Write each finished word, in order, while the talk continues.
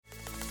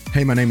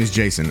Hey, my name is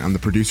Jason. I'm the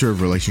producer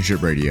of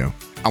Relationship Radio.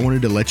 I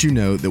wanted to let you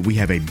know that we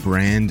have a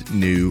brand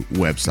new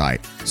website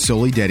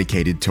solely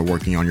dedicated to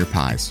working on your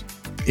pies.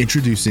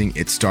 Introducing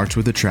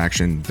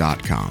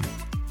itstartswithattraction.com.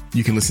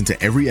 You can listen to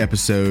every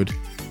episode,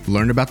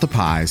 learn about the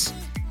pies,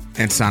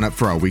 and sign up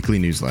for our weekly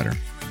newsletter.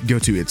 Go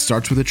to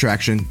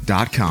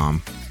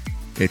itstartswithattraction.com.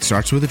 It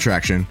starts with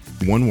attraction,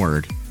 one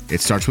word,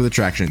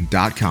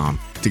 itstartswithattraction.com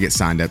to get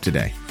signed up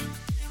today.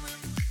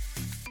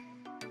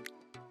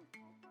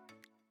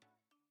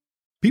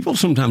 People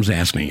sometimes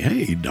ask me,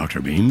 hey, Dr.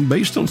 Beam,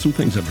 based on some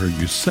things I've heard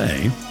you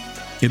say,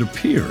 it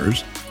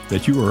appears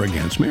that you are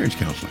against marriage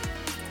counseling.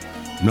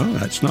 No,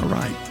 that's not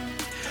right.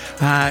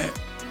 I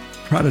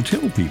try to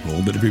tell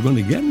people that if you're going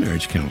to get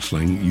marriage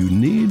counseling, you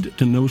need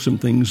to know some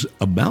things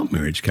about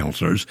marriage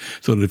counselors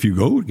so that if you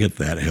go get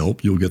that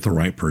help, you'll get the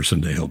right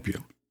person to help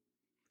you.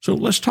 So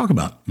let's talk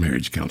about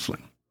marriage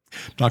counseling.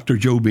 Dr.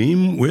 Joe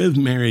Beam with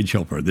Marriage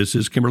Helper. This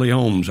is Kimberly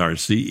Holmes, our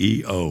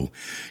CEO.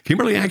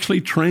 Kimberly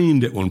actually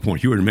trained at one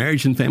point. You were in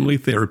marriage and family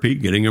therapy,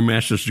 getting your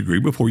master's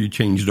degree before you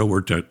changed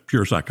over to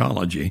pure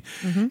psychology.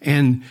 Mm-hmm.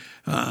 And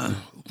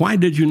why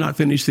did you not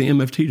finish the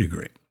MFT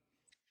degree?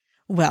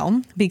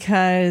 Well,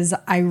 because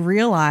I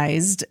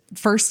realized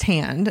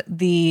firsthand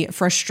the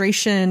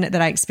frustration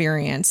that I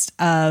experienced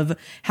of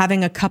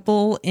having a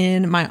couple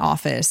in my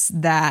office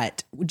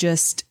that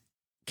just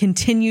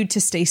continued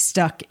to stay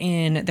stuck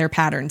in their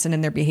patterns and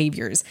in their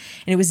behaviors.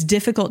 And it was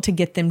difficult to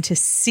get them to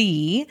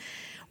see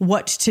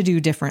what to do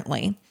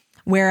differently.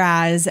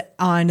 Whereas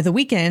on the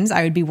weekends,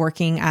 I would be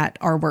working at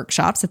our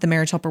workshops, at the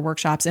Marriage Helper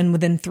workshops, and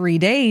within 3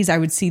 days, I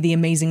would see the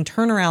amazing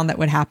turnaround that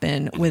would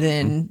happen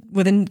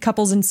within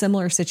couples in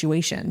similar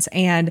situations.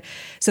 And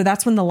so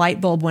that's when the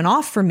light bulb went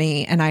off for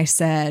me. And I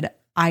said,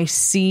 I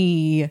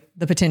see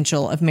the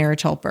potential of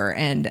Marriage Helper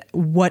and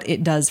what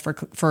it does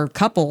for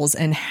couples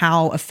and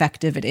how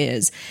effective it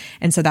is.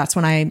 And so that's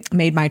when I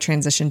made my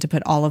transition to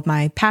put all of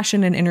my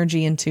passion and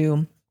energy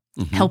into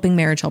helping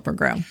Marriage Helper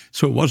grow.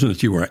 So it wasn't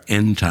that you were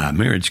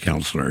anti-marriage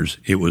counselors.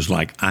 It was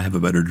like, I have a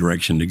better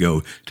direction to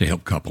go to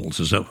help couples.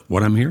 Is that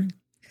what I'm hearing?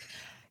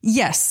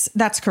 Yes,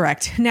 that's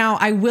correct. Now,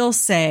 I will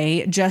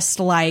say, just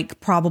like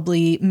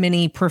probably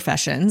many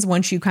professions,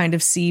 once you kind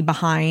of see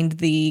behind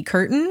the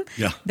curtain,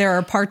 there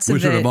are parts of it.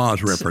 Wizard of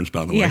Oz reference,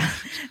 by the way. Yeah,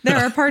 there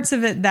are parts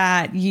of it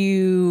that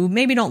you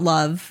maybe don't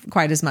love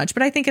quite as much,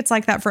 but I think it's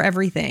like that for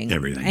everything.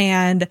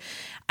 And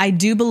I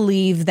do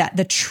believe that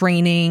the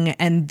training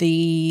and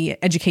the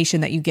education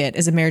that you get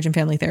as a marriage and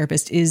family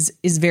therapist is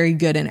very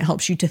good, and it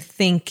helps you to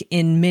think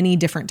in many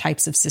different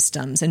types of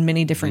systems and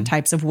many different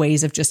types of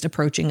ways of just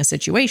approaching a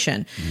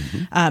situation.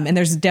 And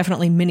there's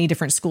definitely many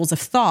different schools of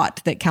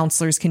thought that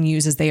counselors can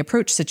use as they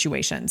approach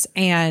situations.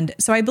 And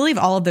so I believe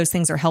all of those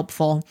things are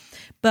helpful.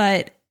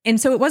 And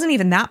so it wasn't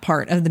even that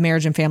part of the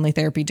marriage and family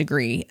therapy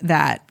degree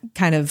that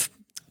kind of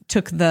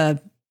took the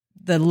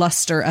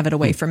luster of it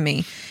away from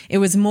me. It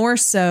was more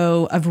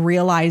so of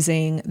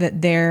realizing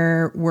that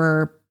there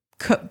were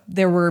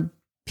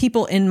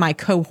people in my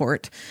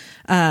cohort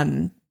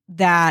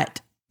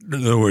that,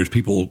 in other words,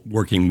 people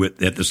working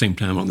with at the same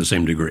time on the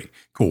same degree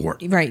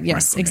cohort. Right.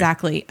 Yes, right,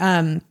 exactly.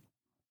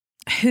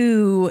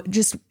 Who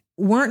just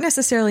weren't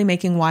necessarily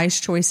making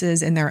wise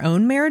choices in their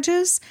own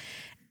marriages.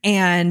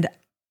 And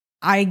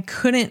I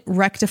couldn't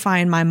rectify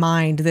in my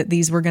mind that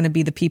these were going to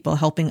be the people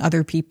helping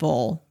other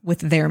people with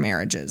their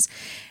marriages.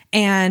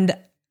 And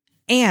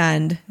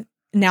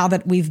now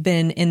that we've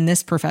been in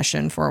this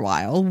profession for a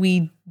while,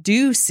 we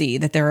do see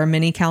that there are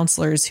many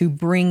counselors who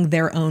bring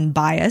their own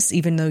bias,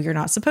 even though you're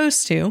not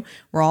supposed to.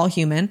 We're all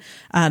human.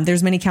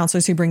 There's many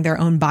counselors who bring their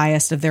own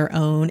bias of their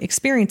own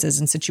experiences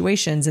and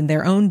situations and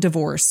their own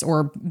divorce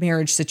or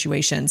marriage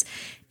situations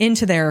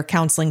into their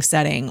counseling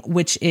setting,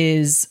 which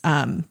is,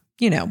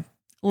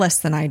 less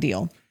than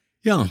ideal.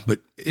 Yeah,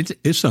 but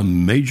it's a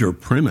major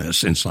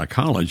premise in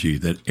psychology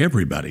that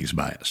everybody's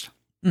biased.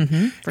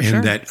 And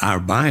that our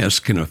bias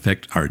can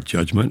affect our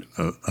judgment,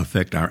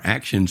 affect our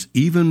actions,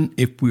 even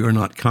if we are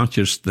not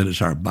conscious that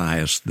it's our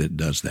bias that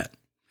does that.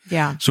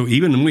 Yeah. So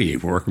even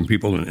if we're working with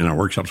people in our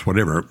workshops,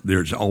 whatever,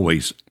 there's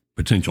always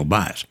potential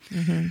bias.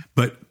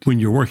 But when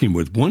you're working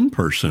with one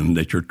person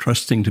that you're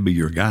trusting to be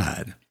your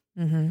guide,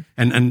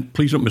 and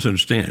please don't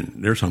misunderstand,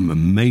 there's some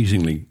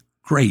amazingly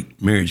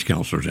great marriage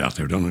counselors out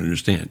there.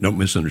 Don't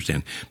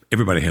misunderstand.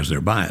 Everybody has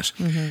their bias.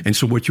 And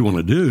so what you want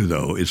to do,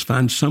 though, is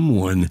find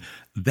someone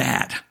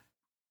that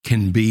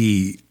can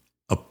be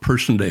a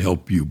person to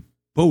help you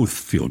both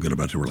feel good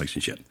about the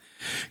relationship.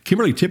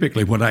 Kimberly,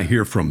 typically what I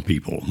hear from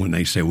people when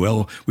they say,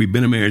 well, we've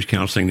been in marriage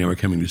counseling, now we're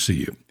coming to see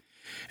you.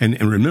 And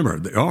remember,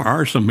 there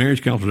are some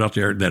marriage counselors out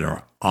there that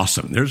are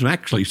awesome. There's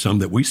actually some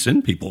that we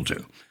send people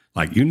to.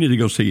 Like, you need to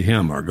go see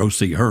him or go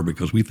see her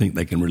because we think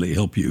they can really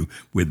help you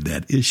with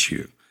that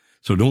issue.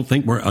 So don't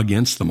think we're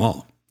against them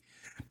all.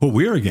 What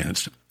we're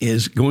against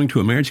is going to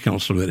a marriage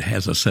counselor that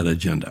has a set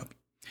agenda.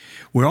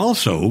 We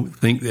also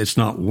think it's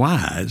not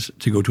wise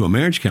to go to a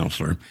marriage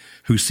counselor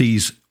who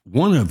sees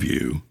one of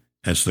you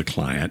as the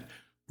client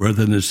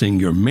rather than seeing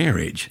your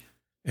marriage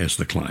as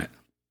the client.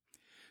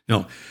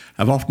 Now,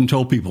 I've often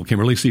told people,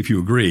 Kimberly, see if you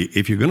agree,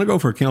 if you're going to go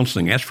for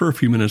counseling, ask for a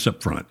few minutes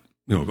up front,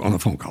 on a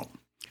phone call.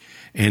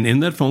 And in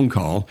that phone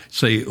call,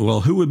 say,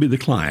 well, who would be the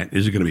client?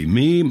 Is it going to be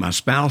me, my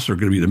spouse, or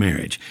going to be the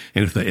marriage?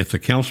 And if the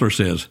counselor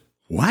says,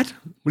 what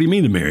do you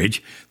mean the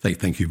marriage? They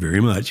thank you very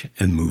much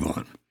and move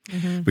on.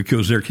 Mm-hmm.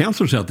 Because there are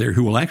counselors out there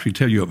who will actually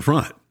tell you up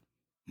front,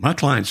 my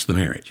client's the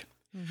marriage.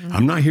 Mm-hmm.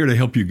 I'm not here to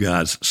help you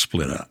guys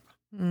split up.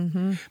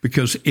 Mm-hmm.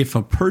 Because if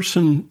a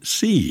person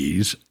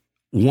sees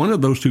one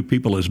of those two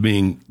people as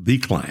being the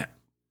client,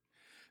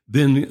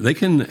 then they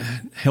can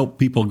help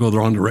people go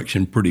their own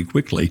direction pretty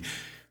quickly.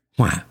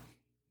 Why?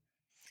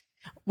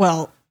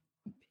 Well,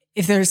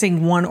 if they're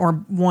saying one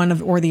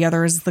or the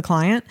other is the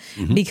client,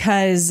 mm-hmm.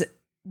 because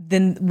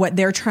then what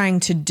they're trying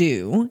to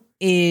do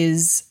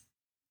is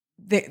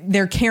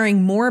they're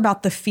caring more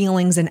about the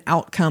feelings and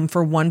outcome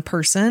for one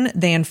person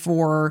than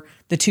for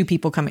the two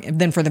people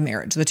than for the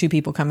marriage, the two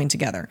people coming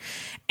together.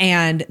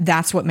 And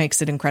that's what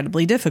makes it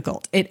incredibly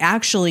difficult. It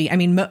actually,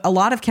 a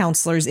lot of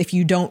counselors, if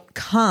you don't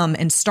come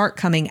and start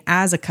coming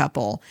as a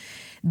couple,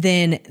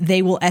 then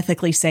they will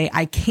ethically say,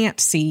 I can't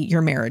see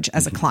your marriage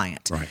as a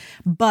client. Right.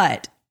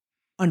 But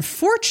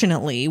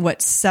unfortunately,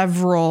 what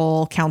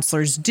several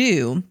counselors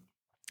do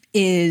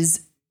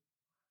is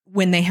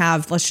when they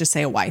have, let's just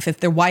say, a wife, if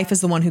their wife is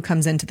the one who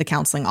comes into the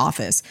counseling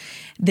office,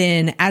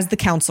 then as the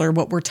counselor,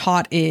 what we're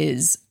taught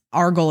is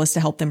our goal is to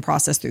help them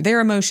process through their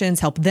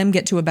emotions, help them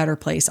get to a better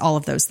place, all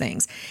of those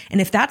things.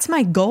 And if that's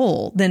my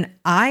goal, then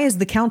I, as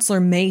the counselor,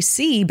 may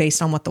see,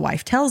 based on what the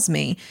wife tells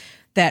me,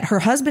 that her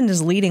husband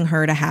is leading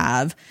her to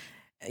have,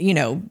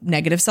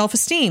 negative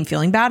self-esteem,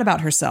 feeling bad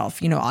about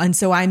herself, and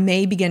so I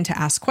may begin to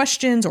ask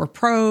questions or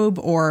probe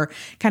or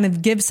kind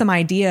of give some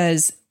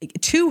ideas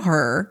to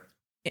her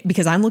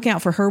because I'm looking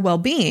out for her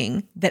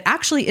well-being that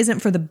actually isn't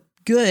for the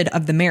good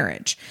of the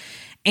marriage.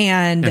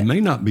 And it may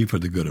not be for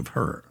the good of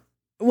her.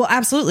 Well,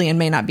 absolutely. And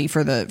may not be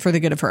for the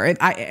good of her.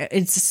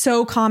 It's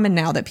so common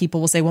now that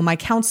people will say, well, my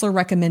counselor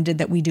recommended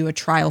that we do a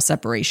trial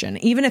separation,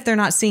 even if they're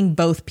not seeing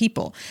both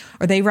people,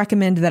 or they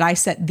recommend that I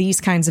set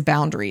these kinds of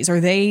boundaries, or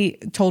they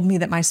told me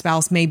that my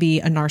spouse may be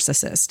a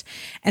narcissist.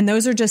 And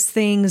those are just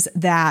things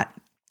that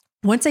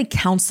once a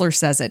counselor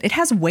says it, it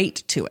has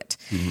weight to it.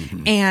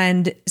 Mm-hmm.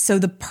 And so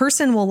the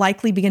person will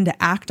likely begin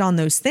to act on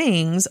those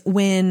things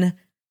when,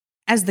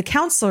 as the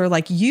counselor,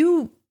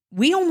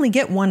 we only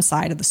get one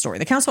side of the story.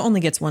 The counselor only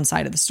gets one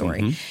side of the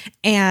story.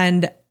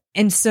 Mm-hmm.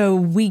 And so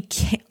we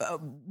can't,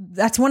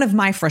 that's one of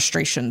my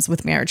frustrations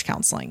with marriage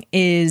counseling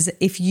is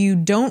if you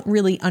don't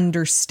really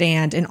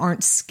understand and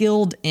aren't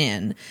skilled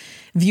in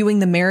viewing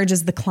the marriage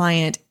as the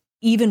client,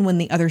 even when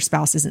the other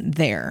spouse isn't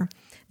there,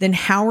 then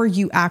how are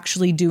you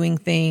actually doing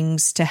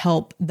things to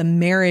help the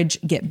marriage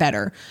get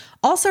better?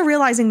 Also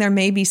realizing there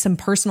may be some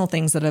personal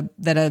things that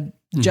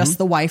mm-hmm. just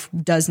the wife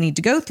does need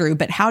to go through,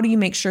 but how do you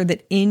make sure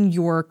that in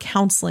your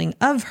counseling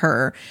of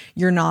her,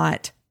 you're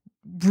not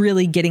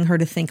really getting her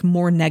to think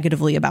more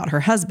negatively about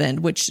her husband,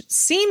 which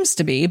seems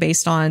to be,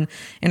 based on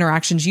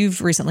interactions you've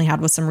recently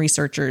had with some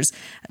researchers,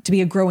 to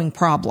be a growing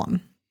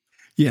problem?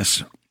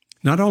 Yes.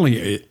 Not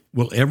only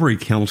will every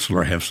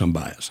counselor have some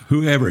bias,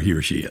 whoever he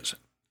or she is,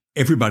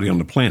 everybody on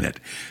the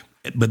planet,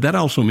 but that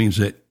also means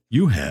that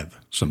you have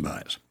some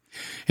bias.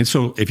 And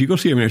so if you go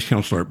see a marriage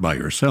counselor by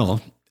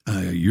yourself,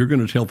 you're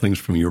going to tell things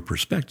from your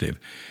perspective.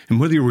 And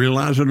whether you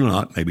realize it or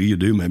not, maybe you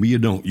do, maybe you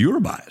don't, you're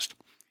biased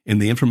in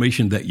the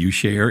information that you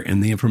share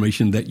and the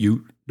information that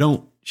you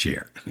don't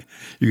share.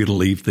 You're going to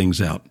leave things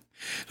out.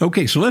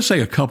 Okay, so let's say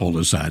a couple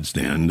decides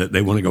then that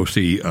they want to go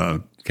see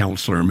a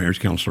counselor, a marriage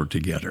counselor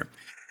together.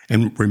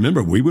 And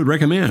remember, we would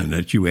recommend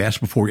that you ask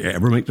before you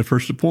ever make the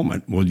first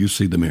appointment, will you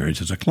see the marriage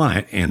as a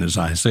client? And as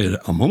I said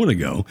a moment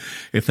ago,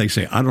 if they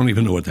say, I don't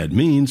even know what that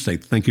means, say,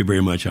 thank you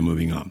very much, I'm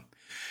moving on.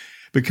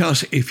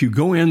 Because if you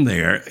go in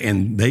there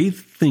and they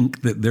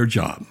think that their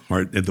job,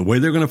 or the way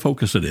they're going to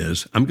focus it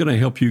is, I'm going to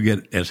help you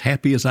get as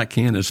happy as I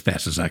can, as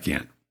fast as I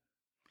can.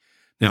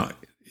 Now,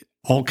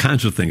 all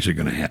kinds of things are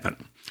going to happen.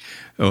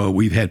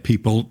 We've had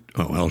people,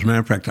 as a matter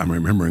of fact, I'm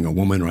remembering a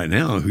woman right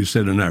now who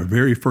said in our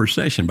very first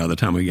session, by the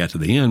time we got to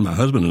the end, my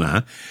husband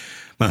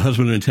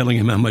had telling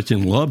him how much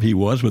in love he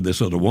was with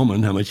this other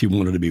woman, how much he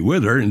wanted to be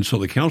with her. And so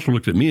the counselor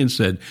looked at me and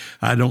said,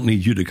 I don't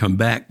need you to come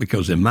back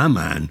because in my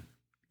mind,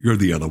 you're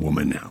the other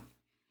woman now.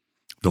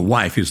 The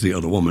wife is the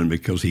other woman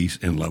because he's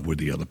in love with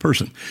the other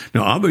person.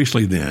 Now,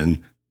 obviously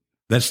then,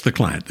 that's the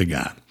client, the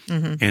guy,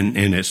 mm-hmm.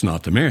 and it's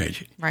not the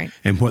marriage. Right.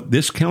 And what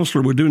this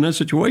counselor would do in that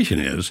situation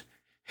is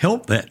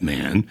help that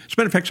man. As a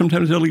matter of fact,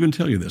 sometimes they'll even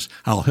tell you this.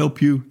 I'll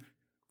help you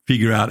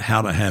figure out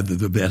how to have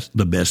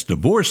the best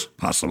divorce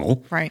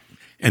possible. Right.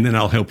 And then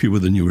I'll help you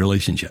with a new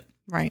relationship.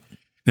 Right.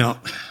 Now,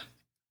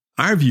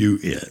 our view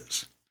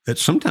is that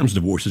sometimes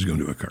divorce is going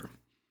to occur.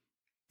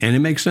 And it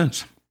makes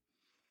sense.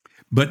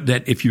 But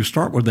that if you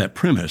start with that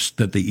premise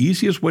that the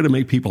easiest way to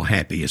make people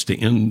happy is to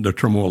end the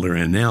turmoil they're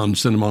in now and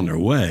send them on their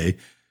way,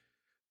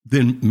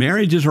 then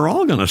marriages are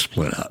all going to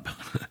split up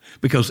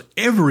because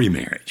every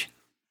marriage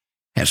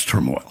has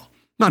turmoil.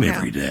 Not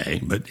every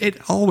day, but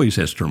it always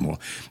has turmoil.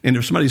 And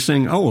if somebody's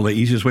saying, oh, well, the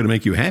easiest way to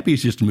make you happy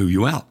is just to move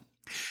you out.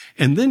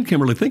 And then,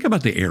 Kimberly, think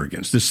about the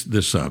arrogance,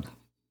 this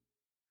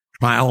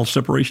trial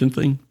separation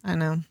thing. I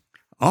know.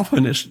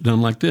 Often it's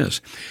done like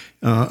this.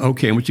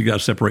 Okay, I want you guys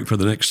to separate for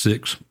the next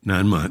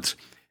 6-9 months,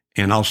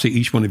 and I'll see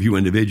each one of you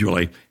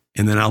individually,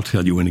 and then I'll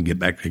tell you when to get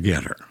back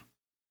together.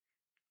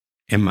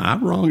 Am I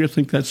wrong to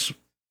think that's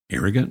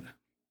arrogant?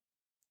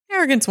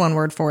 Arrogant's one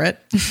word for it.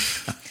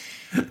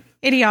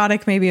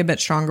 Idiotic, maybe a bit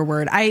stronger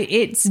word.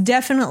 It's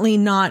definitely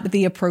not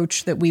the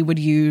approach that we would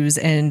use,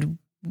 and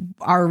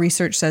our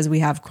research says we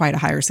have quite a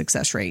higher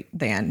success rate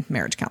than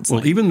marriage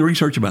counseling. Well, even the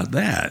research about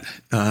that,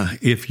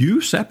 if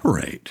you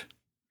separate,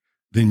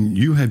 then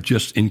you have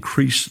just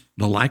increased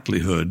the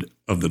likelihood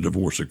of the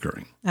divorce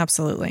occurring.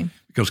 Absolutely.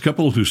 Because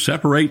couples who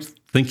separate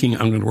thinking,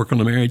 I'm going to work on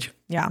the marriage,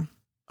 yeah,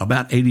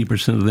 about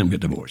 80% of them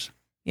get divorced.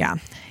 Yeah.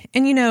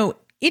 And,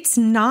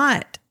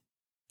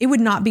 it would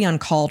not be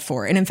uncalled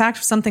for. And in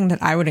fact, something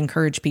that I would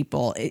encourage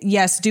people,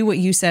 yes, do what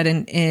you said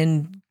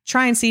and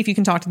try and see if you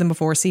can talk to them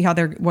before, see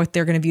what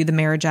they're going to view the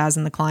marriage as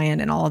and the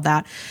client and all of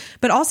that.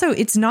 But also,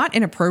 it's not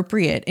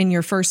inappropriate in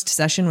your first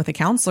session with a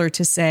counselor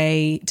to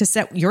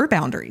set your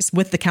boundaries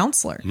with the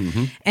counselor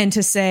and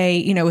to say,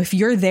 if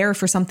you're there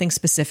for something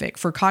specific,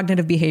 for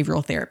cognitive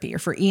behavioral therapy or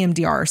for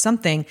EMDR or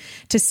something,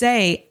 to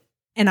say,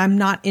 and I'm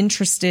not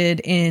interested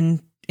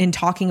in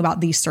talking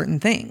about these certain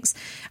things.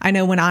 I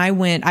know when I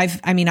went, I've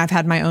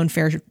had my own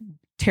fair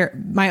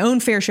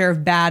share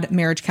of bad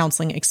marriage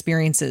counseling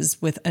experiences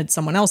with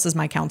someone else as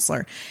my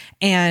counselor.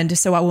 And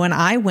so when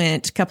I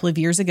went a couple of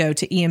years ago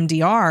to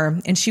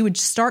EMDR, and she would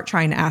start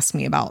trying to ask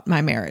me about my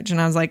marriage. And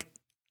I was like,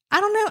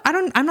 I don't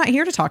know. I'm not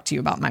here to talk to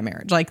you about my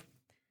marriage. Like,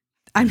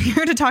 I'm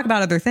here to talk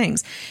about other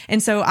things.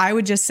 And so I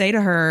would just say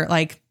to her,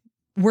 like,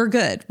 we're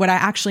good. What I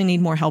actually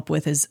need more help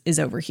with is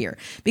over here,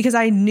 because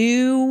I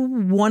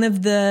knew one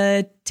of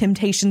the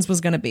temptations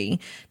was going to be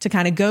to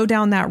kind of go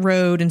down that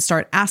road and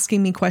start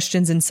asking me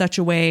questions in such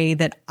a way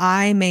that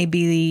I may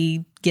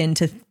begin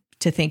to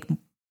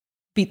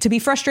be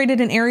frustrated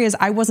in areas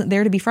I wasn't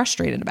there to be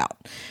frustrated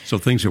about. So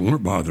things that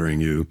weren't bothering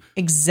you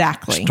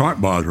exactly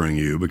start bothering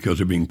you because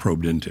they're being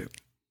probed into.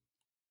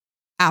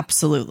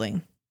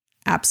 Absolutely.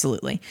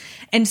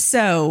 And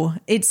so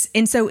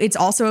it's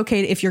also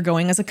okay if you're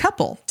going as a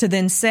couple to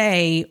then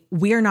say,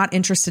 we are not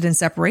interested in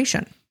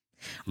separation,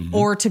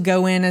 or to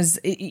go in as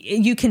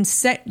you can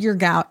set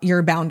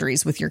your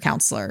boundaries with your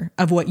counselor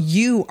of what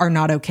you are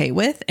not okay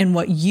with and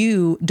what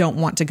you don't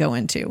want to go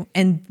into.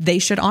 And they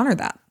should honor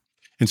that.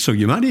 And so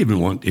you might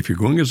even want, if you're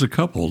going as a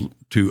couple,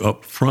 to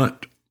up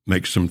front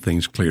make some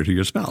things clear to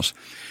your spouse.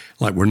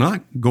 Like, we're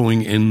not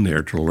going in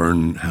there to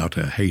learn how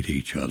to hate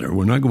each other.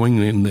 We're not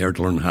going in there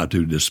to learn how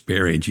to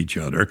disparage each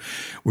other.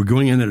 We're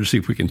going in there to see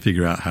if we can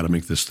figure out how to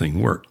make this thing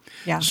work.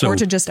 Yeah, or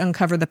to just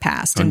uncover the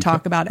past and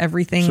talk about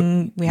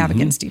everything we have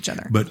against each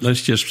other. But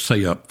let's just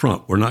say up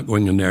front, we're not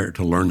going in there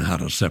to learn how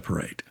to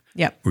separate.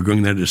 Yep. We're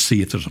going there to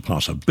see if there's a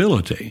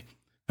possibility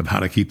of how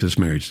to keep this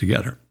marriage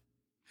together.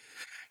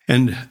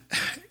 And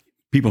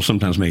people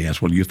sometimes may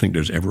ask, well, do you think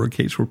there's ever a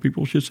case where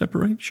people should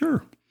separate?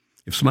 Sure.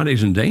 If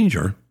somebody's in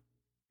danger,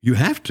 you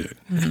have to.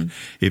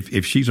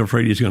 If she's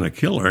afraid he's going to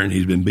kill her and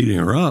he's been beating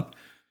her up,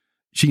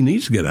 she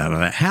needs to get out of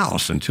that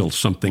house until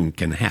something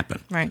can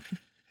happen. Right.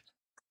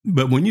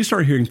 But when you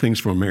start hearing things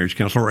from a marriage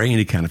counselor or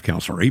any kind of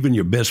counselor, even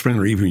your best friend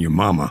or even your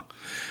mama,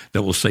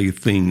 that will say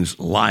things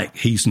like,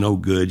 he's no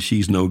good,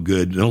 she's no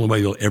good, the only way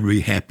you'll ever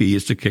be happy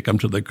is to kick him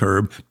to the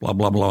curb, blah,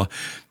 blah, blah.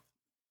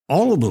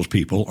 All of those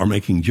people are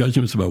making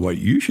judgments about what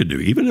you should do,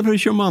 even if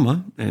it's your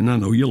mama, and I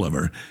know you love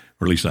her,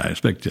 or at least I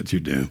expect that you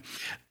do,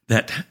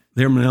 that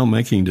they're now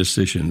making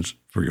decisions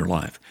for your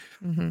life.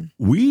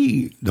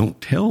 We don't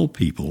tell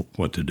people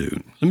what to do.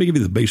 Let me give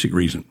you the basic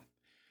reason.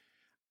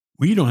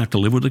 We don't have to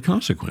live with the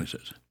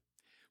consequences.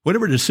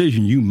 Whatever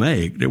decision you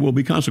make, there will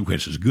be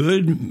consequences,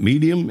 good,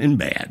 medium, and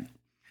bad.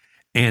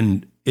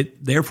 And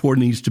it therefore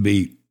needs to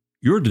be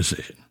your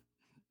decision,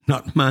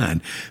 not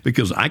mine,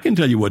 because I can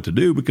tell you what to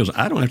do because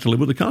I don't have to live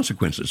with the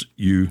consequences.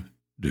 You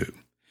do.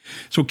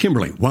 So,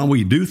 Kimberly, while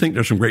we do think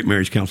there's some great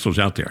marriage counselors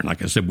out there, and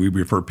like I said, we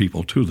refer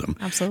people to them.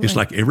 Absolutely. It's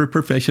like every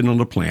profession on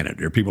the planet.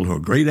 There are people who are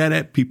great at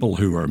it, people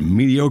who are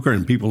mediocre,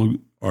 and people who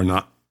are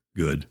not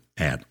good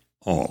at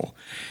all.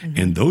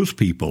 And those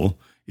people,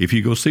 if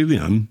you go see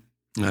them,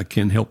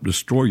 can help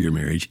destroy your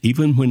marriage,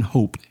 even when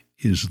hope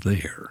is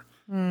there.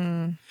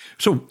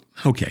 So,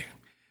 okay,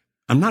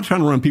 I'm not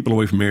trying to run people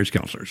away from marriage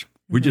counselors.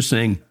 We're just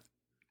saying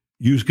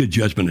use good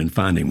judgment in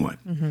finding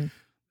one.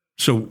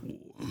 So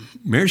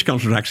marriage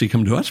counselors actually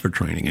come to us for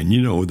training. And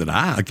you know that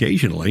I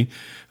occasionally,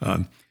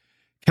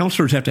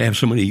 counselors have to have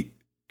so many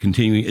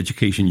continuing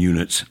education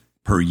units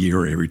per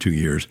year or every 2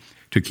 years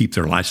to keep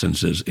their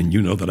licenses. And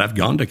you know that I've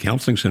gone to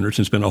counseling centers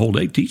and spent a whole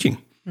day teaching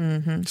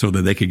so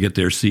that they could get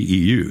their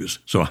CEUs.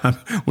 So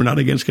we're not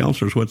against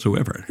counselors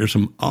whatsoever. There's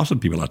some awesome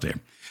people out there.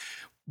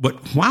 But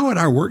while at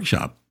our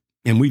workshop,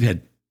 and we've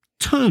had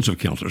tons of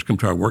counselors come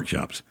to our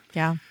workshops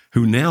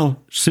who now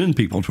send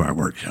people to our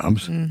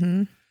workshops.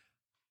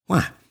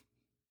 Why?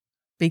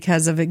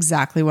 Because of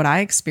exactly what I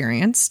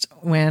experienced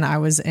when I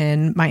was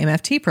in my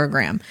MFT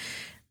program.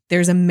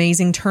 There's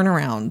amazing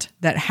turnaround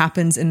that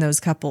happens in those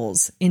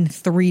couples in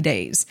 3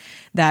 days.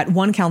 That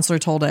one counselor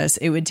told us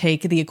it would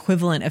take the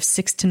equivalent of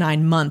 6 to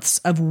 9 months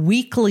of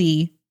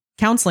weekly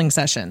counseling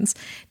sessions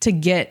to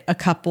get a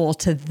couple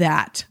to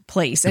that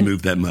place. To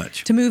move that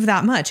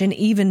much. And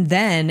even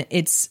then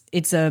it's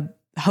a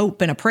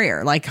hope and a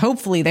prayer. Like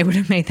hopefully they would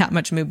have made that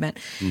much movement.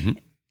 Mm-hmm.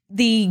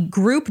 The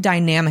group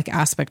dynamic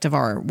aspect of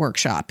our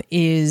workshop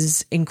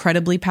is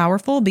incredibly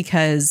powerful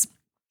because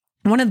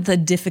one of the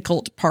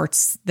difficult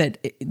parts that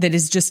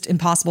is just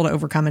impossible to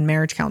overcome in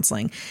marriage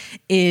counseling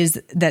is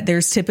that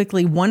there's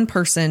typically one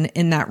person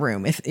in that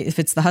room. If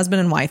it's the husband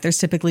and wife, there's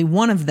typically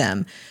one of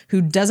them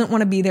who doesn't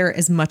want to be there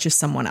as much as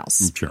someone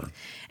else. Sure.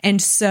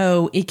 And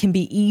so it can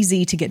be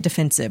easy to get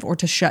defensive or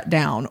to shut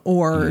down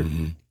or,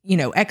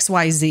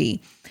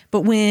 XYZ.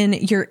 But when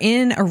you're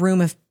in a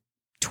room of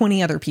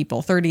 20 other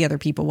people, 30 other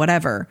people,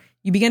 whatever,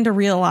 you begin to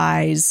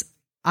realize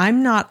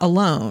I'm not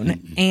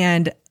alone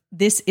and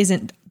this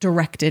isn't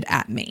directed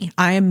at me.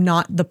 I am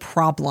not the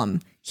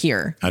problem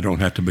here. I don't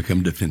have to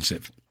become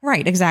defensive.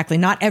 Right, exactly.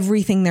 Not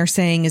everything they're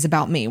saying is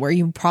about me, where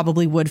you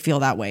probably would feel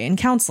that way in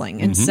counseling.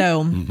 And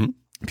so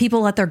people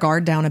let their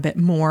guard down a bit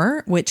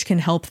more, which can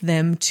help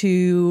them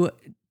to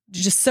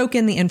just soak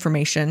in the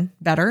information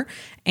better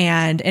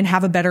and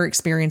have a better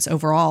experience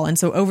overall. And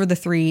so over the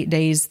 3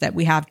 days that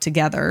we have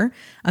together,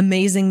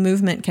 amazing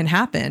movement can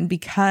happen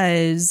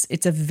because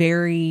it's a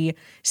very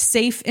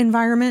safe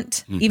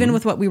environment. Even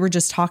with what we were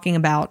just talking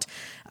about,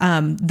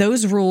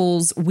 those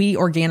rules we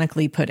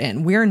organically put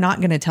in. We're not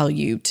going to tell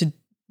you to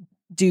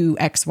do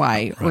X,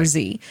 Y, or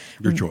Z.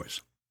 Your choice.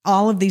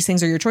 All of these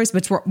things are your choice,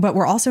 but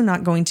we're also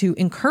not going to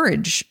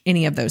encourage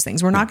any of those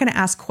things. We're not going to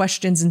ask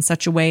questions in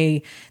such a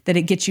way that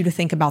it gets you to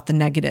think about the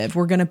negative.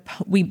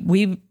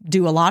 We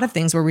do a lot of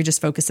things where we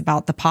just focus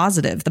about the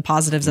positives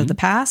of the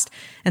past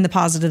and the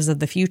positives of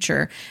the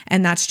future.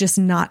 And that's just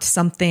not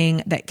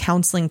something that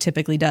counseling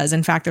typically does.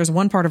 In fact, there's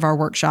one part of our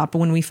workshop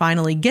when we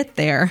finally get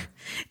there,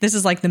 this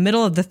is like the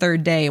middle of the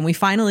third day, and we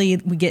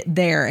get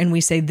there and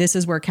we say, this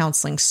is where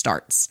counseling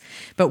starts.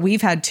 But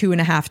we've had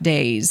 2.5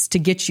 days to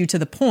get you to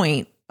the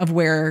point of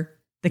where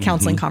the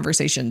counseling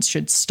conversations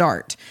should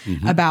start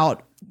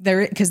about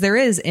there, because there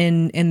is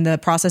in the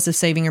process of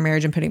saving your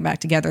marriage and putting it back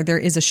together, there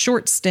is a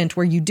short stint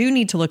where you do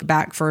need to look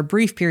back for a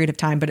brief period of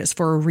time, but it's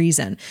for a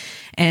reason.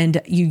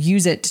 And you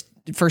use it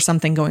for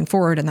something going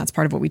forward. And that's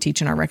part of what we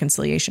teach in our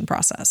reconciliation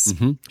process.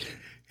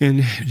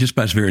 And just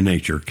by its very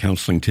nature,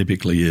 counseling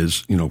typically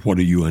is, what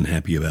are you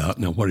unhappy about?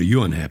 Now, what are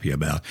you unhappy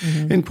about?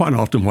 And quite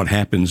often what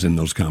happens in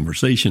those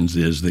conversations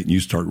is that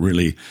you start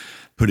really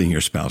putting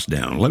your spouse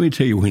down. Let me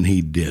tell you when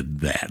he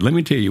did that. Let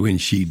me tell you when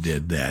she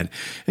did that.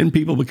 And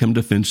people become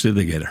defensive.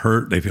 They get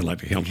hurt. They feel like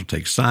the counsel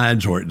takes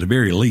sides, or at the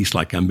very least,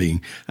 like I'm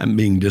being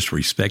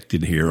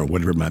disrespected here, or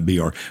whatever it might be.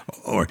 Or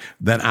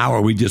that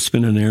hour we just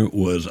spent in there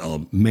was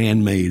a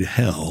man-made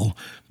hell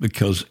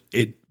because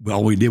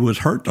all we did was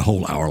hurt the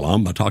whole hour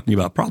long by talking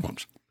about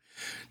problems.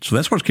 So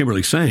that's what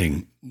Kimberly's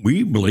saying.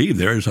 We believe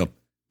there is a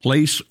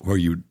place where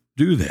you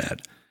do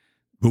that,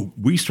 but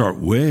we start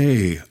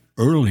way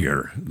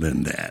earlier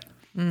than that.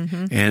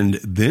 And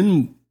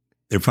then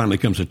there finally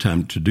comes a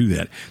time to do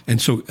that.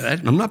 And so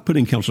I'm not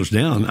putting counselors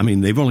down. I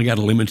mean, they've only got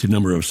a limited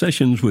number of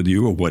sessions with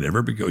you or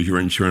whatever because your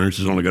insurance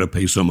is only going to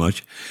pay so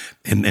much.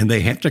 And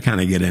they have to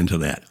kind of get into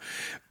that.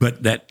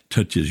 But that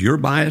touches your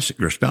bias,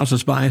 your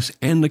spouse's bias,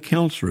 and the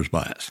counselor's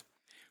bias.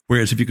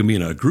 Whereas if you can be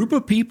in a group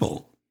of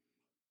people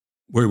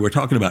where we're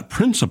talking about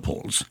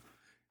principles,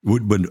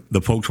 would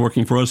the folks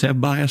working for us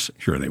have bias?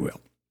 Sure, they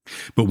will.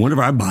 But one of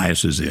our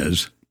biases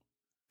is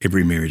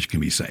every marriage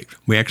can be saved.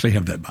 We actually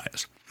have that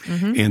bias.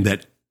 And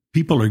that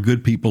people are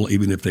good people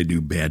even if they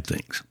do bad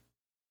things.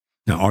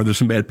 Now, are there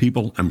some bad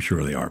people? I'm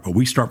sure they are. But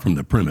we start from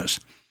the premise.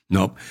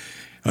 Nope.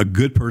 A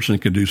good person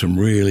can do some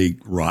really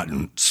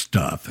rotten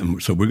stuff.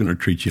 And so we're going to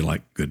treat you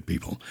like good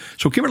people.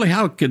 So, Kimberly,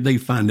 how could they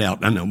find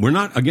out? I know we're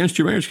not against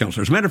your marriage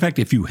counselor. As a matter of fact,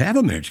 if you have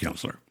a marriage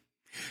counselor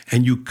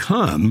and you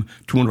come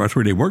to one of our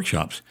 3-day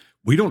workshops,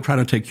 we don't try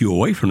to take you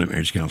away from the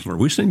marriage counselor.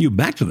 We send you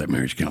back to that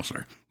marriage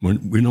counselor.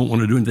 We don't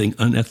want to do anything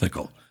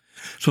unethical.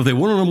 So if they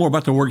want to know more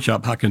about the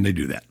workshop, how can they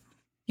do that?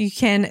 You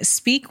can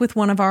speak with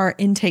one of our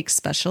intake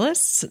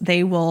specialists.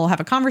 They will have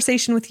a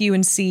conversation with you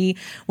and see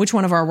which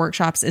one of our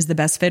workshops is the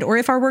best fit, or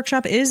if our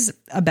workshop is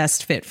a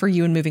best fit for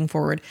you in moving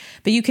forward.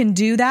 But you can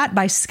do that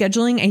by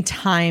scheduling a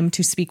time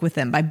to speak with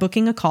them, by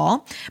booking a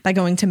call, by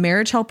going to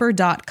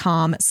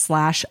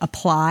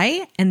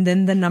marriagehelper.com/apply and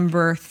then the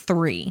number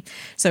 3.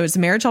 So it's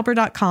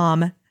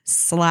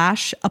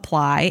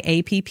marriagehelper.com/apply,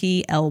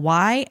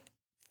 APPLY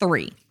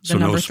 3. So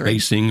no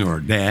spacing or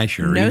dash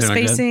or no anything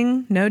spacing,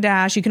 like that? No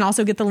dash. You can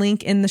also get the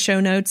link in the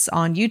show notes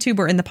on YouTube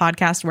or in the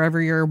podcast,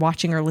 wherever you're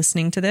watching or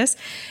listening to this.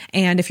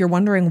 And if you're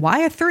wondering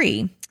why a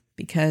 3,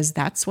 because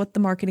that's what the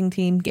marketing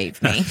team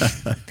gave me.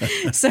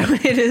 So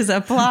it is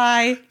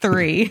apply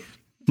 3.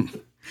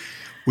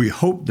 We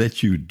hope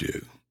that you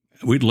do.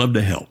 We'd love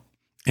to help.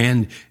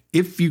 And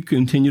if you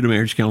continue to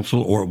marriage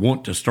counsel or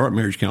want to start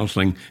marriage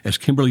counseling, as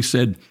Kimberly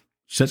said,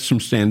 Set some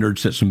standards,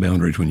 set some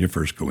boundaries when you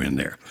first go in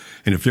there.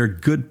 And if they're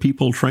good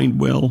people trained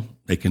well,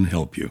 they can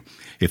help you.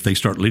 If they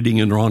start leading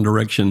in the wrong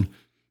direction,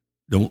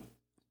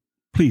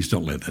 please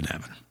don't let that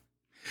happen.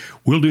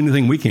 We'll do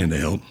anything we can to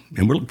help,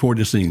 and we'll look forward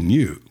to seeing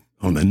you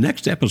on the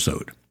next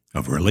episode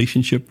of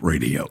Relationship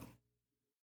Radio.